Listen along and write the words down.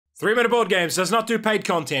3 Minute Board Games does not do paid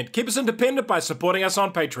content. Keep us independent by supporting us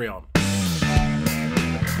on Patreon.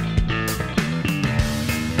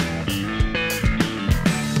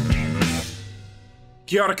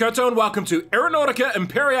 Kia ora koutou and welcome to Aeronautica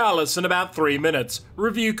Imperialis in about 3 minutes.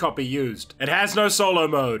 Review copy used. It has no solo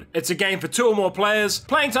mode. It's a game for 2 or more players,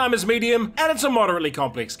 playing time is medium, and it's a moderately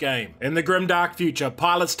complex game. In the grim dark future,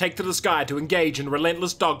 pilots take to the sky to engage in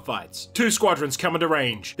relentless dogfights. 2 squadrons come into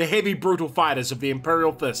range, the heavy brutal fighters of the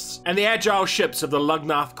Imperial Fists, and the agile ships of the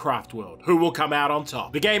Lugnath craft world. Who will come out on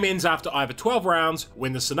top? The game ends after either 12 rounds,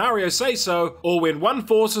 when the scenario says so, or when one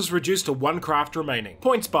force is reduced to 1 craft remaining.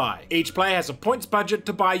 Points buy. Each player has a points budget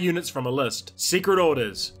to buy units from a list. Secret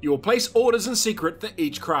orders. You will place orders in secret for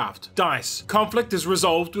each craft. Dice. Conflict is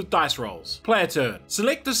resolved with dice rolls. Player turn.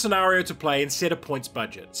 Select a scenario to play and set a points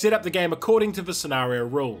budget. Set up the game according to the scenario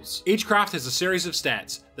rules. Each craft has a series of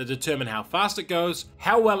stats that determine how fast it goes,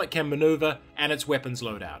 how well it can maneuver, and its weapons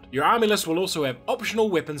loadout. Your army list will also have optional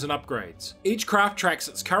weapons and upgrades. Each craft tracks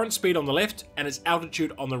its current speed on the left and its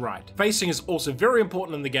altitude on the right. Facing is also very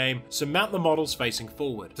important in the game, so mount the models facing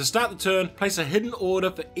forward. To start the turn, place a hidden order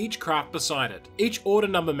for each craft beside it. Each order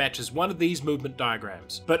number matches one of these movement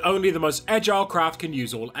diagrams, but only the most agile craft can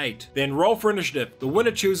use all 8. Then roll for initiative. The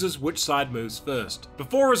winner chooses which side moves first.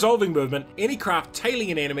 Before resolving movement, any craft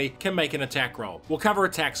tailing an enemy can make an attack roll. We'll cover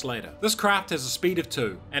attacks later. This craft has a speed of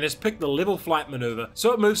 2 and has picked the level flight maneuver,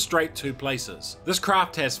 so it moves straight 2 places. This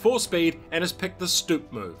craft has 4 speed and has picked the stoop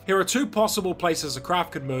move. Here are 2 possible places a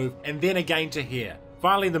craft could move, and then again to here.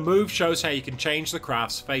 Finally, the move shows how you can change the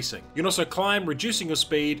craft's facing. You can also climb, reducing your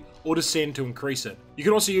speed, or descend to increase it. You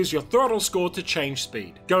can also use your throttle score to change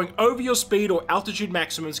speed. Going over your speed or altitude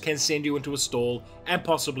maximums can send you into a stall and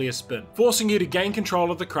possibly a spin, forcing you to gain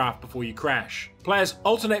control of the craft before you crash. Players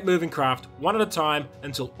alternate moving craft one at a time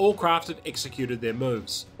until all craft have executed their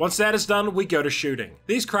moves. Once that is done, we go to shooting.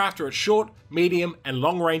 These craft are at short, medium, and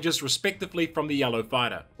long ranges respectively from the yellow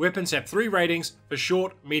fighter. Weapons have 3 ratings for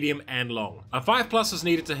short, medium, and long. A 5+ is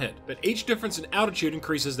needed to hit, but each difference in altitude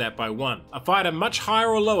increases that by 1. A fighter much higher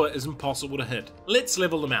or lower is impossible to hit. Let's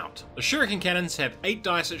level them out. The shuriken cannons have 8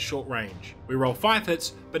 dice at short range. We roll 5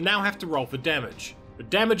 hits, but now have to roll for damage. The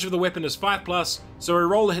damage of the weapon is 5+, so we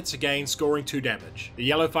roll the hits again, scoring 2 damage. The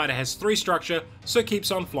yellow fighter has 3 structure, so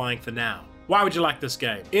keeps on flying for now. Why would you like this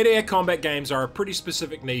game? Air-to-air combat games are a pretty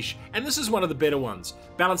specific niche, and this is one of the better ones.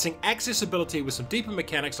 Balancing accessibility with some deeper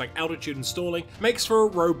mechanics like altitude and stalling makes for a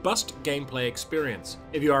robust gameplay experience.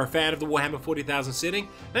 If you are a fan of the Warhammer 40,000 setting,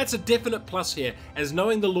 that's a definite plus here, as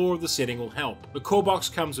knowing the lore of the setting will help. The core box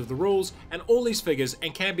comes with the rules and all these figures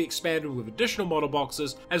and can be expanded with additional model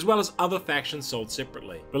boxes as well as other factions sold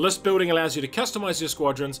separately. The list building allows you to customize your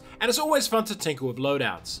squadrons, and it's always fun to tinker with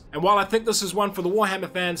loadouts. And while I think this is one for the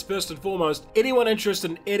Warhammer fans first and foremost, anyone interested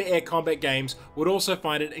in air-to-air combat games would also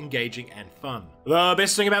find it engaging and fun. The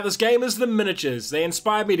best thing about this game is the miniatures. They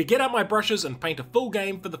inspired me to get out my brushes and paint a full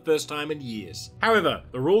game for the first time in years. However,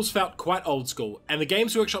 the rules felt quite old school, and the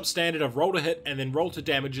Games Workshop standard of roll to hit and then roll to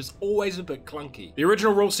damage is always a bit clunky. The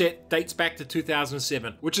original rule set dates back to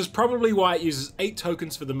 2007, which is probably why it uses 8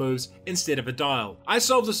 tokens for the moves instead of a dial. I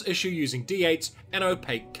solved this issue using D8s and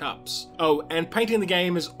opaque cups. Oh, and painting the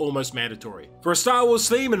game is almost mandatory. For a Star Wars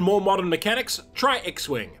theme and more modern mechanics, try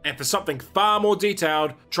X-Wing, and for something far more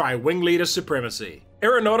detailed, try Wing Leader Supremacy.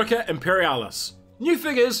 Aeronautica Imperialis. New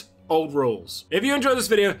figures, old rules. If you enjoyed this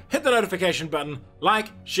video, hit the notification button, like,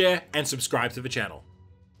 share, and subscribe to the channel.